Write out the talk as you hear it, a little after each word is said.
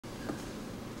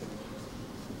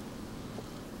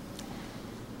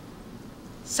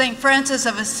St. Francis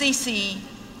of Assisi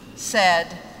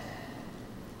said,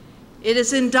 "It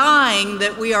is in dying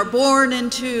that we are born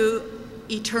into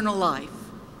eternal life."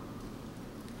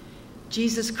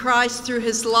 Jesus Christ, through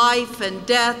his life and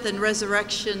death and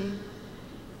resurrection,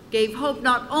 gave hope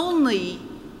not only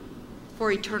for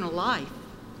eternal life,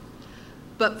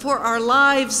 but for our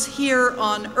lives here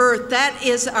on earth. That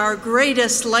is our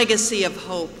greatest legacy of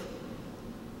hope.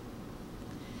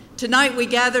 Tonight we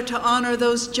gather to honor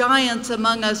those giants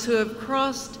among us who have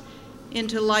crossed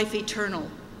into life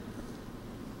eternal.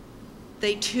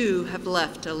 They too have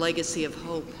left a legacy of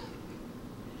hope.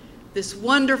 This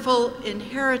wonderful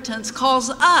inheritance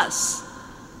calls us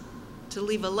to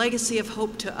leave a legacy of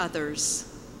hope to others.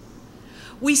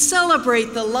 We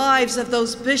celebrate the lives of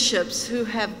those bishops who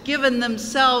have given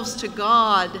themselves to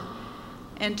God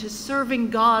and to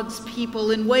serving God's people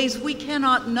in ways we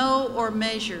cannot know or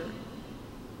measure.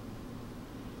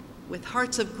 With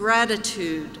hearts of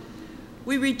gratitude,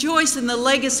 we rejoice in the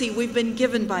legacy we've been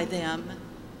given by them.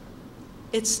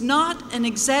 It's not an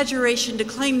exaggeration to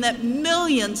claim that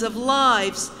millions of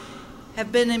lives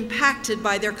have been impacted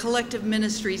by their collective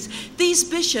ministries. These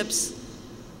bishops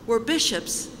were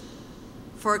bishops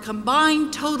for a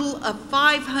combined total of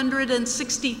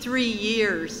 563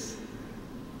 years.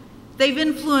 They've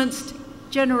influenced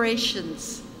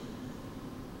generations.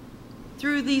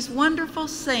 Through these wonderful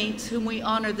saints whom we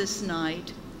honor this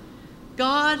night,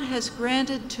 God has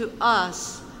granted to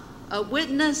us a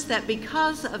witness that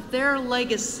because of their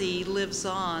legacy lives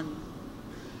on.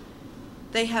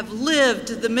 They have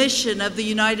lived the mission of the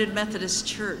United Methodist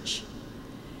Church.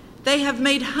 They have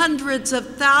made hundreds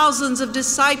of thousands of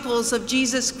disciples of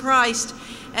Jesus Christ,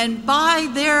 and by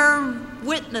their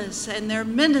witness and their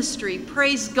ministry,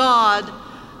 praise God,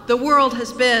 the world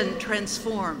has been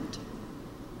transformed.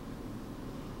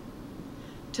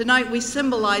 Tonight we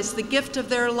symbolize the gift of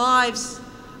their lives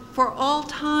for all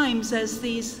times as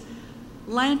these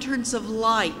lanterns of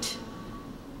light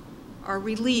are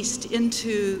released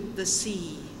into the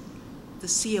sea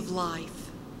of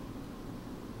life.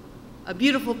 A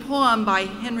beautiful poem by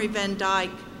Henry Van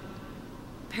Dyke,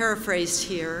 paraphrased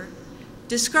here,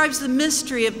 describes the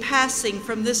mystery of passing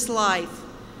from this life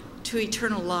to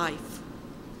eternal life.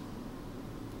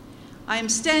 I am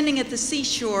standing at the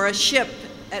seashore. A ship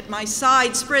at my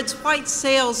side spreads white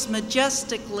sails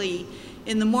majestically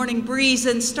in the morning breeze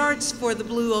and starts for the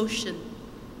blue ocean.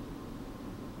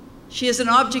 She is an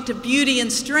object of beauty and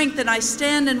strength, and I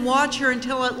stand and watch her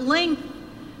until at length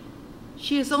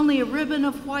she is only a ribbon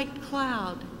of white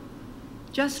cloud,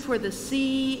 just where the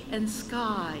sea and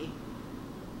sky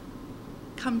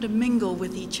come to mingle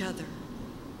with each other.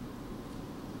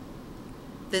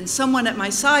 Then someone at my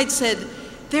side said,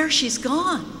 "There she's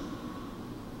gone."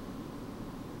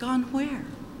 Gone where?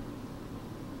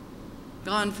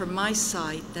 Gone from my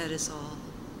sight, that is all.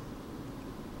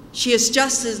 She is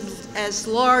just as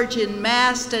large in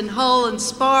mast and hull and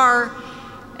spar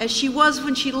as she was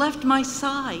when she left my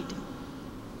side,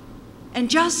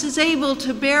 and just as able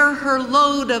to bear her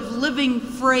load of living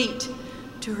freight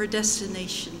to her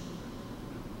destination.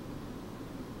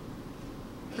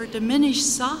 Her diminished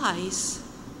size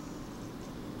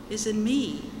is in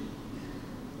me,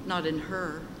 not in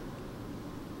her.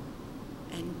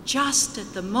 And just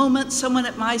at the moment someone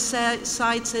at my side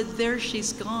said, "There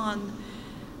she's gone,"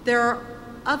 there are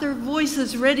other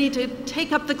voices ready to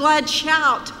take up the glad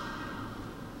shout,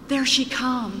 "There she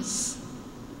comes."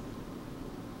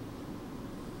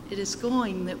 It is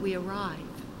going that we arrive.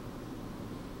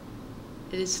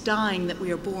 It is dying that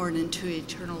we are born into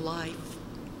eternal life.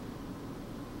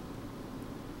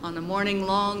 On a morning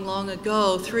long, long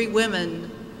ago, 3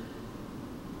 women,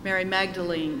 Mary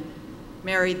Magdalene,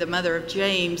 Mary, the mother of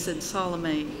James, and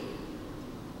Salome,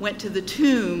 went to the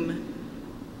tomb.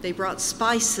 They brought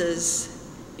spices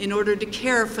in order to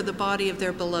care for the body of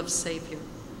their beloved Savior.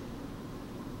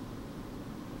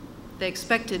 They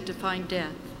expected to find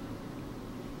death.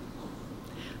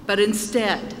 But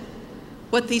instead,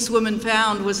 what these women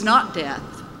found was not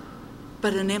death,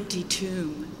 but an empty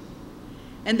tomb.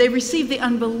 And they received the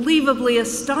unbelievably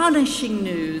astonishing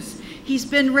news: he's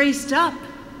been raised up.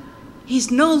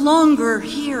 He's no longer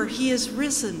here, he is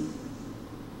risen.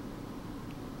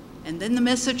 And then the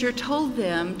messenger told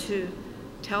them to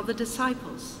tell the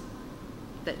disciples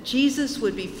that Jesus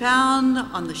would be found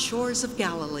on the shores of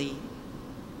Galilee.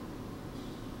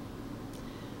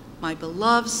 My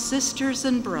beloved sisters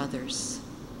and brothers,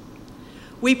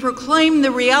 we proclaim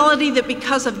the reality that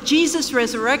because of Jesus'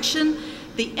 resurrection,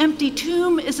 the empty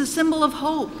tomb is a symbol of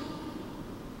hope.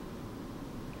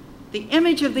 The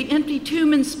image of the empty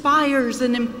tomb inspires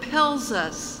and impels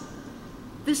us.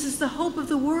 This is the hope of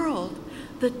the world,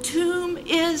 the tomb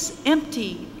is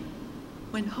empty.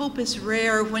 When hope is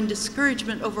rare, when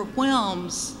discouragement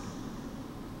overwhelms,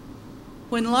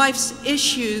 when life's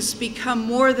issues become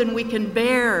more than we can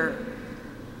bear,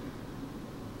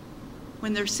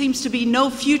 when there seems to be no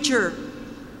future,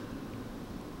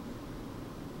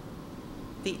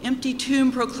 the empty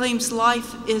tomb proclaims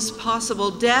life is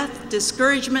possible. Death,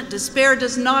 discouragement, despair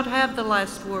does not have the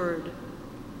last word.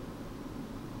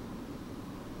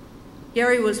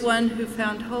 Gary was one who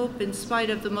found hope in spite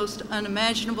of the most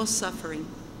unimaginable suffering.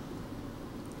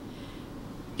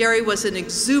 Gary was an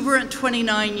exuberant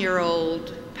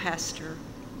 29-year-old pastor.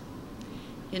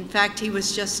 In fact, he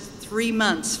was just 3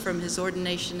 months from his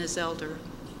ordination as elder.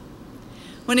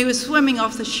 When he was swimming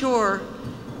off the shore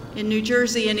in New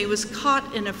Jersey and he was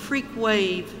caught in a freak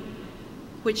wave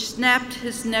which snapped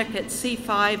his neck at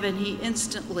C5 and he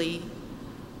instantly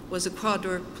was a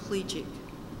quadriplegic.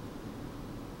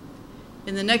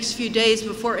 In the next few days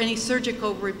before any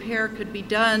surgical repair could be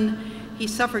done, he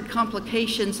suffered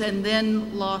complications and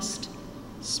then lost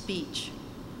speech.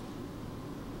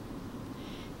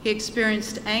 He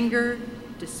experienced anger,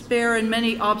 despair, and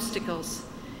many obstacles.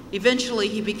 Eventually,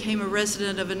 he became a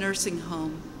resident of a nursing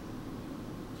home.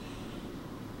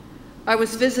 I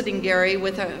was visiting Gary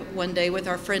one day with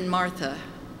our friend Martha.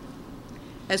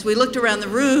 As we looked around the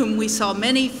room, we saw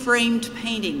many framed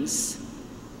paintings.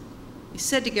 We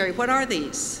said to Gary, "What are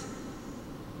these?"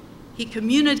 He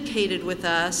communicated with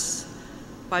us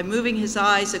by moving his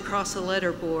eyes across a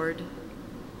letterboard.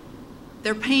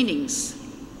 They're paintings,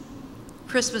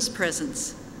 Christmas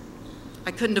presents.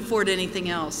 I couldn't afford anything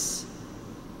else.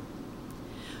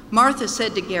 Martha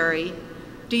said to Gary,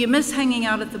 "Do you miss hanging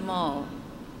out at the mall?"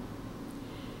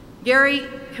 Gary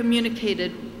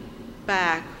communicated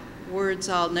back words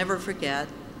I'll never forget.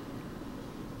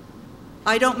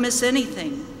 "I don't miss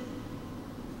anything.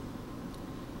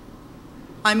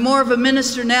 I'm more of a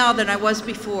minister now than I was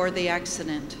before the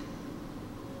accident."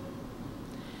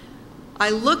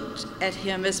 I looked at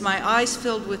him as my eyes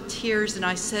filled with tears and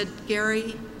I said,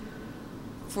 "Gary,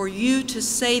 for you to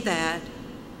say that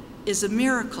is a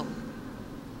miracle."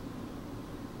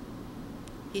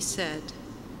 He said,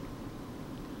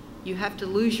 "You have to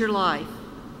lose your life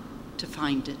to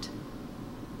find it."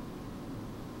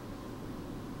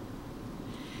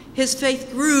 His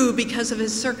faith grew because of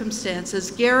his circumstances.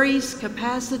 Gary's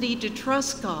capacity to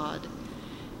trust God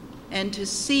and to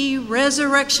see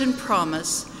resurrection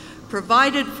promise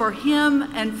provided for him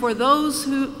and for those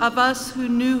of us who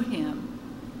knew him,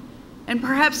 and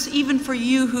perhaps even for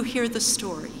you who hear the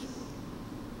story,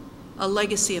 a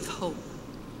legacy of hope.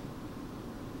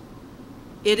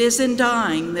 It is in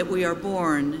dying that we are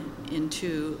born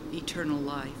into eternal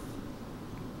life.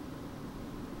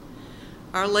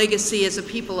 Our legacy as a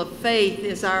people of faith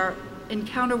is our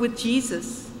encounter with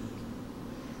Jesus.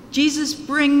 Jesus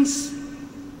brings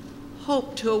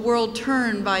hope to a world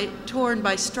torn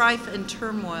by strife and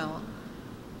turmoil,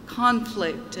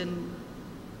 conflict and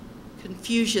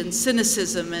confusion,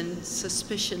 cynicism and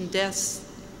suspicion, death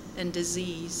and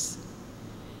disease.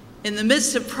 In the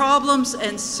midst of problems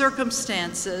and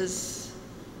circumstances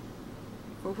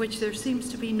for which there seems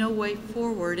to be no way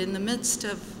forward, in the midst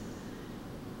of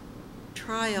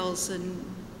trials and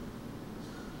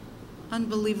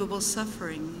unbelievable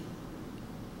suffering,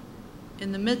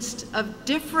 in the midst of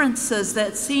differences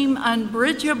that seem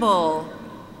unbridgeable.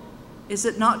 Is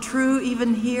it not true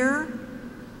even here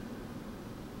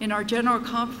in our general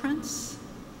conference?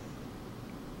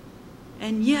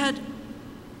 And yet,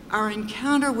 our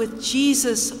encounter with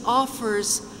Jesus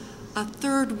offers a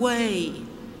third way,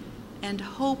 and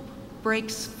hope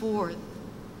breaks forth.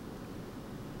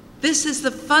 This is the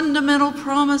fundamental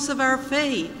promise of our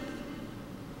faith.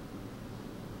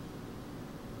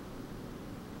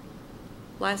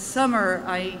 Last summer,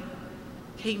 I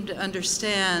came to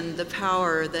understand the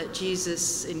power that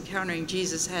encountering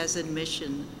Jesus has in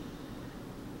mission.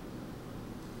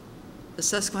 The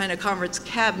Susquehanna Conference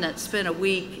Cabinet spent a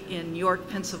week in York,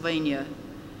 Pennsylvania,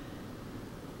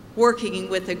 working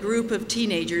with a group of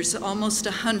teenagers, almost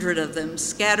 100 of them,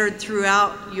 scattered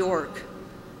throughout York.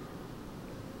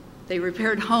 They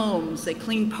repaired homes, they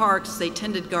cleaned parks, they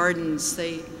tended gardens,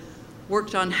 they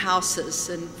worked on houses,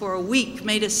 and for a week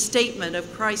made a statement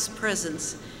of Christ's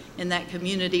presence in that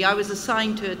community. I was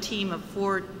assigned to a team of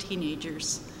 4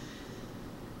 teenagers.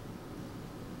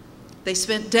 They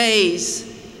spent days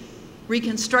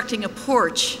reconstructing a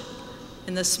porch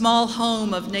in the small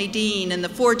home of Nadine and the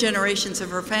 4 generations of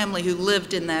her family who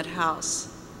lived in that house.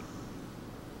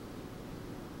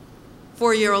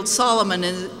 4-year-old Solomon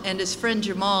and his friend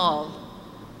Jamal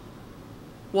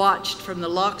watched from the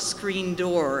locked screen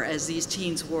door as these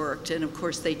teens worked, and of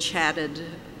course they chatted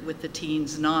with the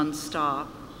teens nonstop.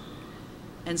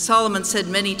 And Solomon said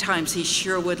many times he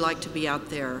sure would like to be out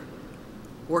there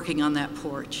working on that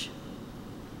porch.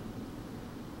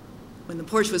 When the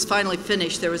porch was finally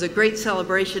finished, there was a great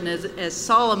celebration. As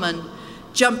Solomon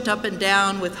jumped up and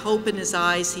down with hope in his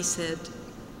eyes, he said,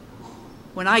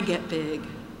 "When I get big,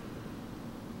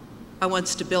 I want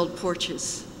to build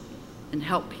porches and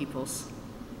help peoples."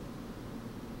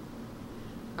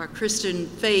 Our Christian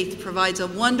faith provides a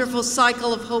wonderful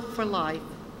cycle of hope for life.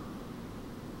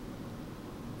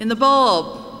 In the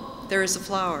bulb, there is a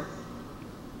flower.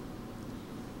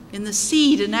 In the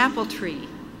seed, an apple tree.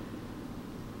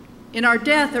 In our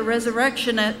death, a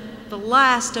resurrection. At the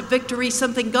last, a victory,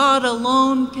 something God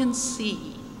alone can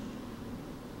see.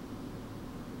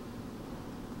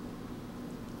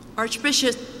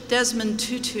 Archbishop Desmond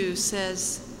Tutu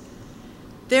says,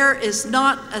 "There is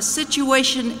not a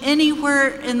situation anywhere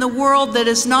in the world that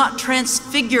is not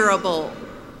transfigurable."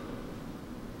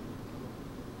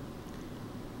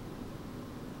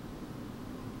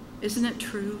 Isn't it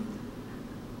true?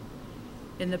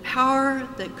 In the power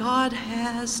that God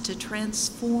has to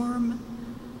transform,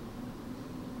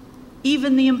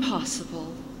 even the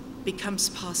impossible becomes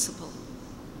possible.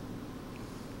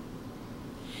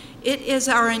 It is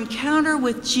our encounter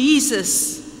with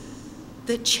Jesus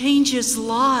that changes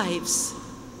lives.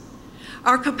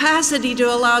 Our capacity to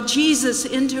allow Jesus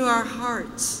into our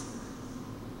hearts.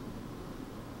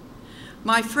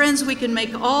 My friends, we can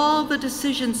make all the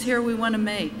decisions here we want to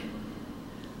make.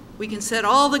 We can set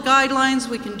all the guidelines,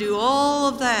 we can do all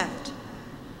of that.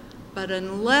 But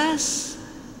unless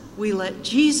we let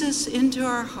Jesus into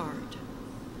our heart,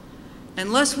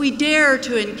 unless we dare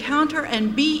to encounter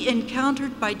and be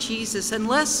encountered by Jesus,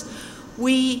 unless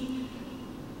we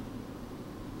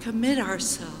commit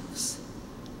ourselves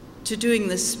to doing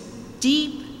this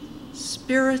deep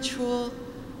spiritual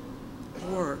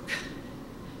work,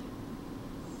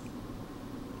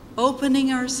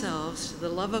 opening ourselves to the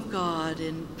love of God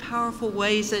in powerful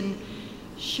ways and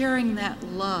sharing that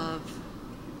love,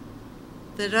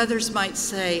 that others might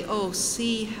say, "Oh,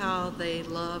 see how they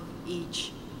love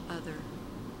each other,"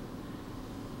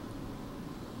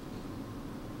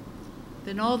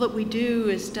 then all that we do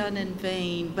is done in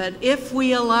vain. But if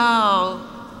we allow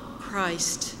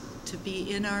Christ to be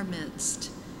in our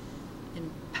midst in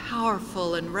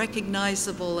powerful and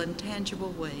recognizable and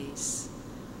tangible ways,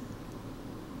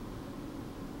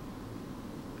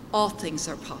 all things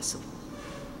are possible.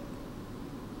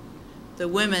 The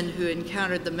women who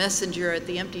encountered the messenger at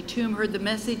the empty tomb heard the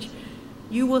message,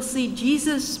 "You will see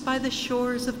Jesus by the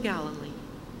shores of Galilee."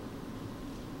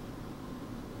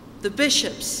 The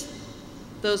bishops,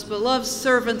 those beloved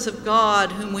servants of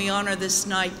God whom we honor this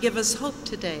night, give us hope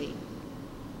today.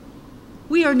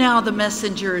 We are now the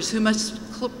messengers who must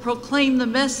proclaim the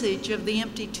message of the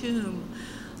empty tomb.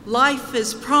 Life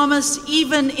is promised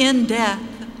even in death.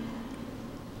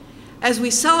 As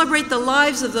we celebrate the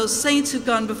lives of those saints who've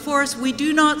gone before us, we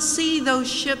do not see those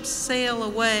ships sail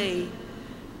away.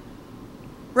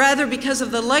 Rather, because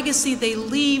of the legacy they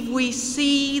leave, we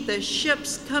see the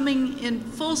ships coming in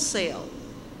full sail,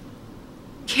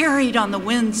 carried on the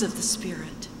winds of the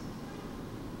Spirit.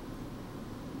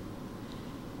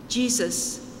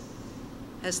 Jesus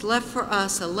has left for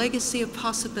us a legacy of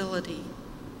possibility,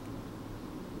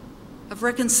 of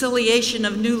reconciliation,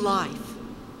 of new life.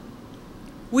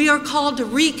 We are called to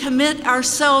recommit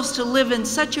ourselves to live in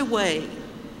such a way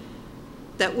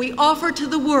that we offer to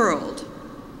the world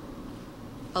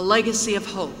a legacy of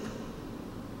hope.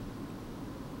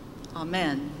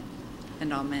 Amen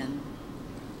and amen.